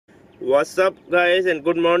What's up, guys, and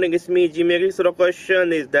good morning. It's me, Jimmy. So the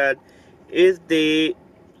question is that is the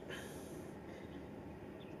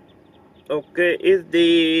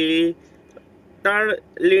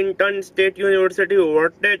Tarleton State University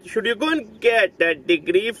worth it? Should you go and get that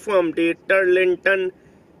degree from the Tarleton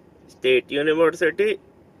State University?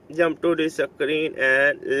 Jump to the screen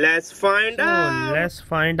and let's find out. Let's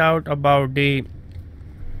find out about the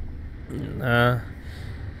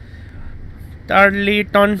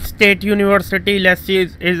Tarleton State University. Let's see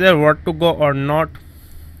is there worth to go or not.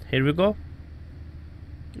 Here we go.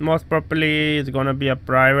 Most probably it's gonna be a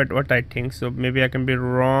private, what I think so. Maybe I can be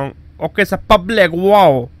wrong. Okay, it's a public.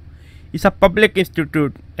 Wow, it's a public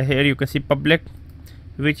institute. Here you can see public,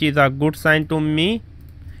 which is a good sign to me.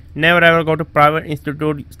 Never ever go to private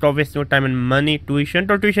institute. Stop wasting your time and money. Tuition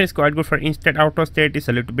is quite good for in-state. Out of state is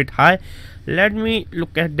a little bit high. Let me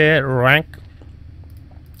look at their rank.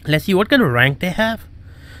 Let's see what kind of rank they have.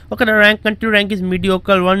 Okay, the rank, country rank is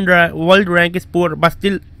mediocre. World rank is poor, but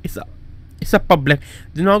still it's a public.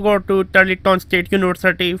 Do not go to Tarleton State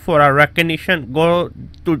University for a recognition. Go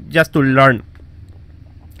to just to learn.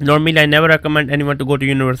 Normally, I never recommend anyone to go to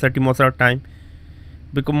university most of the time,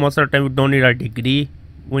 because most of the time we don't need a degree.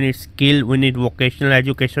 We need skill, we need vocational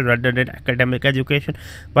education rather than academic education.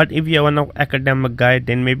 But if you are an academic guy,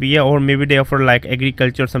 then maybe yeah, or maybe they offer like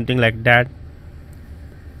agriculture or something like that.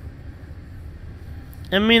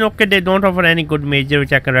 I mean, okay, they don't offer any good major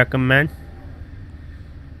which I can recommend.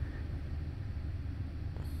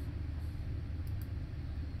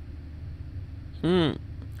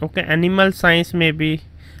 Okay, animal science maybe,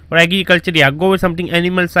 or agriculture. Yeah, go with something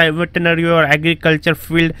animal science, veterinary or agriculture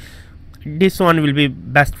field. This one will be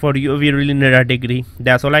best for you if you really need a degree.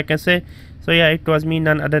 That's all I can say. So yeah, it was me,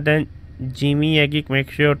 none other than Jimmy Geek.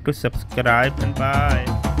 Make sure to subscribe and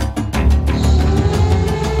bye.